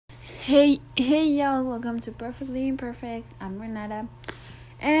Hey y'all, welcome to Perfectly Imperfect. I'm Renata,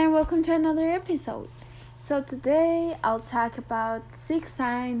 and welcome to another episode. So today I'll talk about 6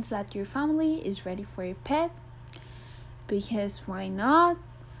 signs that your family is ready for a pet. Because why not?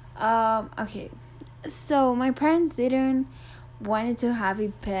 Okay. So my parents didn't wanted to have a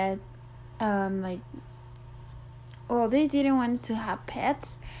pet. They didn't want to have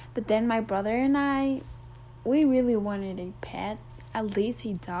pets, but then my brother and I, we really wanted a pet, at least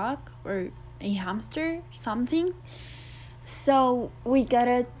a dog or a hamster, something. So we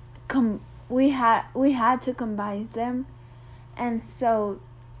had to combine them, and so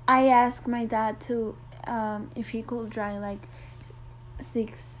I asked my dad to if he could draw like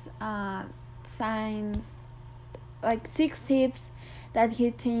 6 signs, like 6 tips that he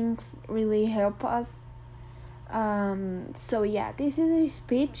thinks really help us. So yeah, this is a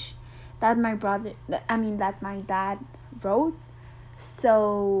speech that that my dad wrote.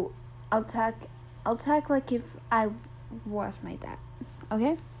 So I'll talk like if I was my dad.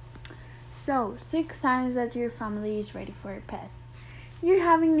 Okay? So 6 signs that your family is ready for a pet. You're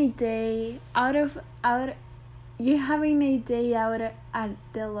having a day out at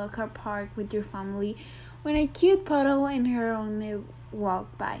the local park with your family when a cute puddle and her owner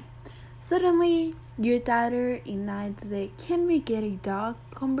walk by. Suddenly, your daughter ignites the "can we get a dog"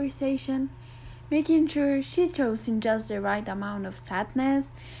 conversation, making sure she throws in just the right amount of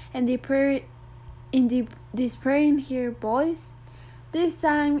sadness and despairing her voice. This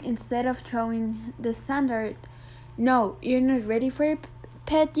time, instead of throwing the standard "no, you're not ready for a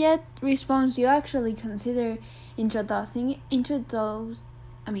pet yet" response, you actually consider introducing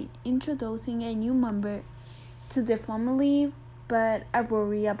a new member to the family, but are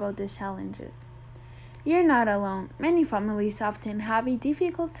worried about the challenges. You're not alone. Many families often have a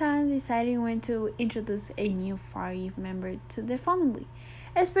difficult time deciding when to introduce a new furry member to the family,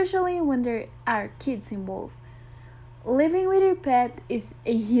 especially when there are kids involved. Living with your pet is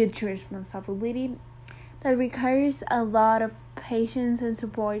a huge responsibility that requires a lot of patience and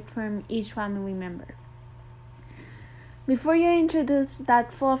support from each family member. Before you introduce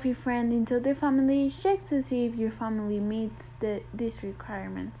that fluffy friend into the family, check to see if your family meets these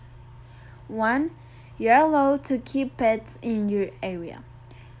requirements. 1. You're allowed to keep pets in your area.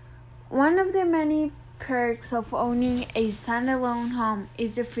 One of the many perks of owning a standalone home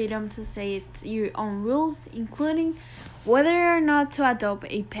is the freedom to set your own rules, including whether or not to adopt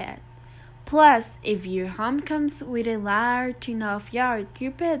a pet. Plus, if your home comes with a large enough yard,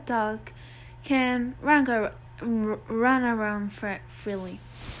 your pet dog can run around freely.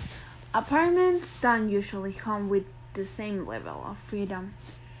 Apartments don't usually come with the same level of freedom.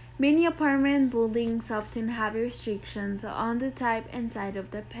 Many apartment buildings often have restrictions on the type and size of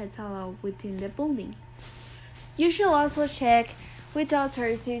the pets allowed within the building. You should also check with the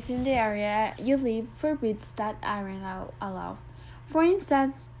authorities in the area you live for breeds that aren't allowed. For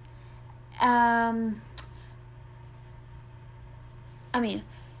instance,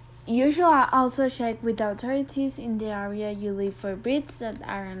 you should also check with the authorities in the area you live for breeds that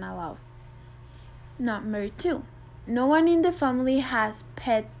aren't allowed. Number 2. No one in the family has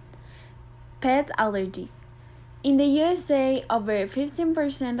pet allergies. In the USA, over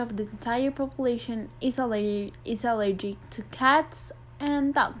 15% of the entire population is allergic to cats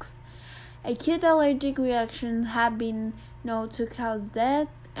and dogs. Acute allergic reactions have been known to cause death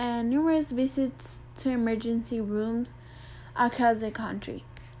and numerous visits to emergency rooms across the country.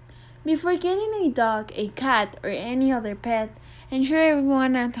 Before getting a dog, a cat, or any other pet, ensure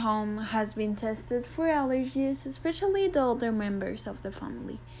everyone at home has been tested for allergies, especially the older members of the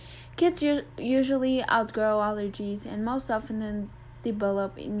family. Kids usually outgrow allergies and most often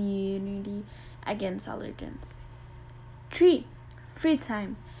develop immunity against allergens. 3. Free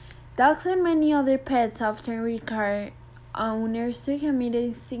time. Dogs and many other pets often require owners to commit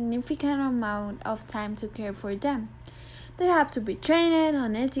a significant amount of time to care for them. They have to be trained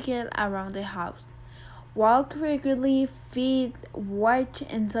on etiquette around the house, walk regularly, feed, watch,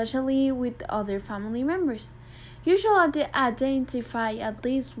 and socially with other family members. You should identify at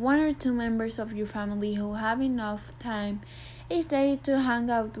least 1 or 2 members of your family who have enough time each day to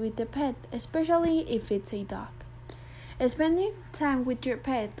hang out with the pet, especially if it's a dog. Spending time with your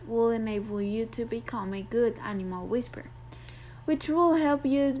pet will enable you to become a good animal whisperer, which will help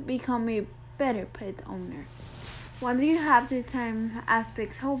you become a better pet owner. Once you have the time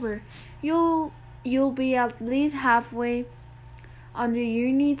aspects over, you'll be at least halfway on the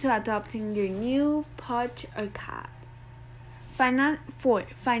journey to adopting your new pet or cat. 4.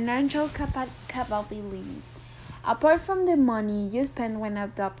 Financial capability. Apart from the money you spend when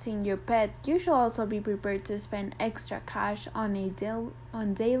adopting your pet, you should also be prepared to spend extra cash on a daily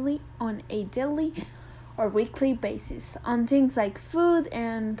or weekly basis on things like food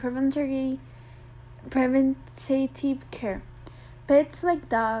and preventative care. Pets like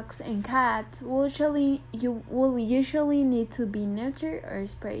dogs and cats will usually need to be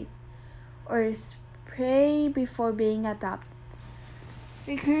neutered or sprayed before being adopted.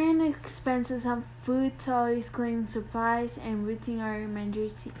 Recurring expenses of food, toys, cleaning supplies, and routine or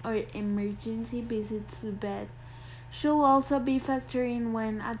emergency visits to vet should also be factored in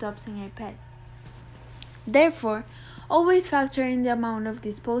when adopting a pet. Therefore, always factor in the amount of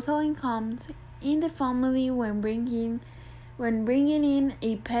disposable incomes in the family when bringing in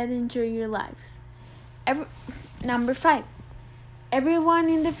a pet into your lives. Number 5. Everyone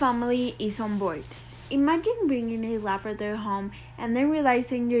in the family is on board. Imagine bringing a Labrador home and then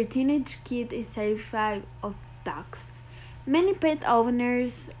realizing your teenage kid is terrified of dogs. Many pet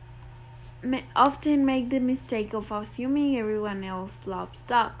owners often make the mistake of assuming everyone else loves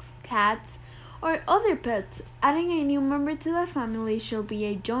dogs, cats, or other pets. Adding a new member to the family should be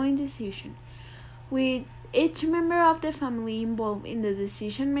a joint decision, with each member of the family involved in the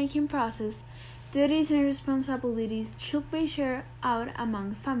decision-making process. Duties and responsibilities should be shared out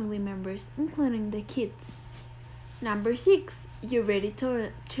among family members, including the kids. Number 6. You're ready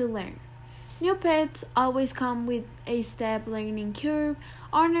to learn. New pets always come with a steep learning curve.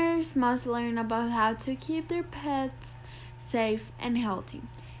 Owners must learn about how to keep their pets safe and healthy,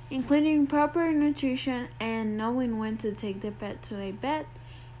 including proper nutrition and knowing when to take the pet to a vet.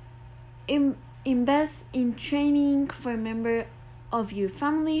 Invest in training for members of your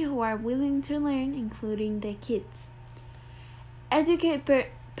family who are willing to learn, including the kids. Educate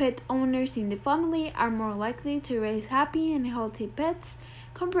pet owners in the family are more likely to raise happy and healthy pets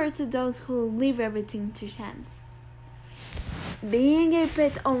compared to those who leave everything to chance. Being a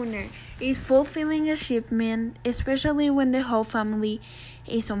pet owner is a fulfilling achievement, especially when the whole family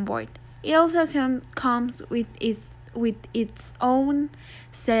is on board. It also comes with its own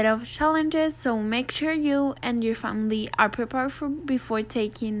set of challenges, so make sure you and your family are prepared before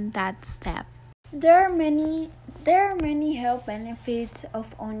taking that step. There are many health benefits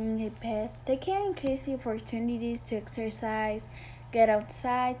of owning a pet. They can increase the opportunities to exercise, get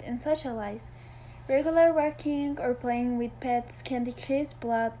outside, and socialize. Regular walking or playing with pets can decrease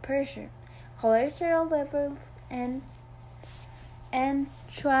blood pressure, cholesterol levels, and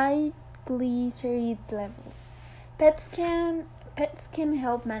triglyceride levels. Pets can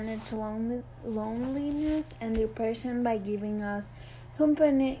help manage loneliness and depression by giving us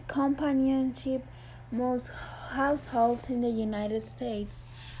companionship. Most households in the United States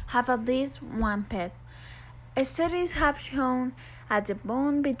have at least one pet. Studies have shown that the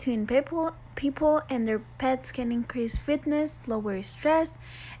bond between people and their pets can increase fitness, lower stress,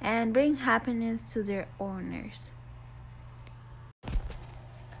 and bring happiness to their owners.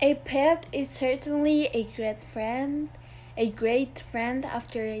 A pet is certainly a great friend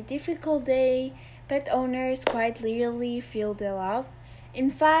after a difficult day. Pet owners quite literally feel the love. In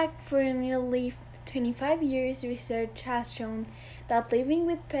fact, for nearly 25 years, research has shown that living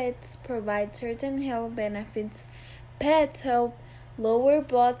with pets provides certain health benefits. Pets help lower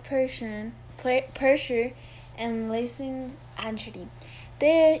blood pressure and lessen anxiety.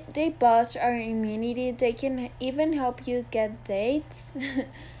 They boost our immunity. They can even help you get dates.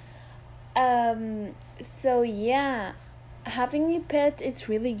 So yeah, having a pet is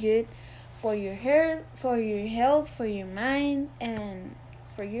really good for your health, for your mind, and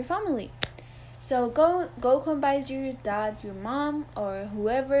for your family. So go convince your dad, your mom, or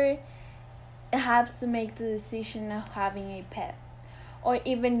whoever has to make the decision of having a pet, or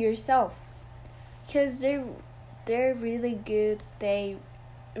even yourself, because they're really good. They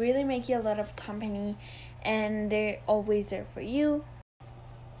really make you a lot of company, and they're always there for you.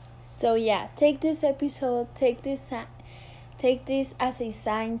 So yeah, take this as a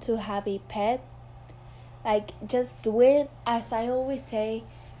sign to have a pet. Like, just do it. As I always say,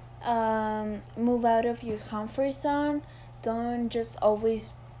 move out of your comfort zone. Don't just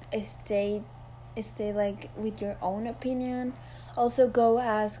always stay like with your own opinion. Also, go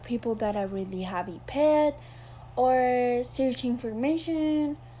ask people that are really have a pet, or search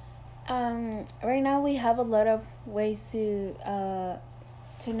information. Right now we have a lot of ways to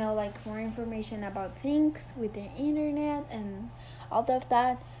know like more information about things with the internet and all of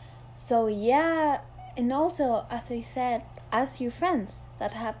that. So yeah, and also, as I said, ask your friends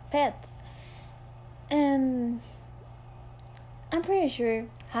that have pets. And I'm pretty sure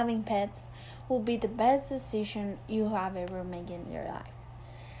having pets will be the best decision you have ever made in your life.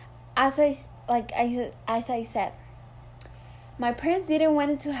 as I said, my parents didn't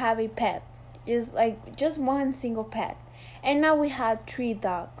want to have a pet. It's like just one single pet. And now we have 3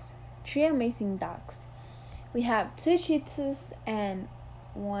 dogs. 3 amazing dogs. We have 2 Shih Tzus and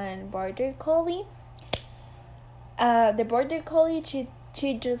 1 Border Collie. The Border Collie,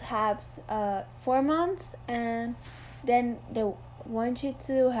 she just has 4 months, and then the 1 Shih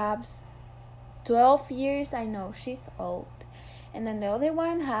Tzu has 12 years. I know she's old. And then the other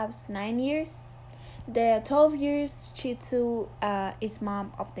one has 9 years. The 12 years Shih Tzu is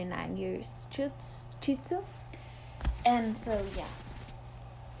mom of the 9 years Shih Tzu. And so yeah,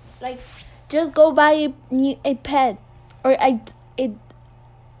 like just go buy a pet or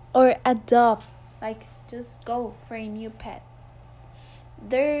or adopt. Like just go for a new pet.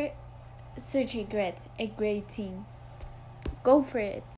 They're such a great team. Go for it.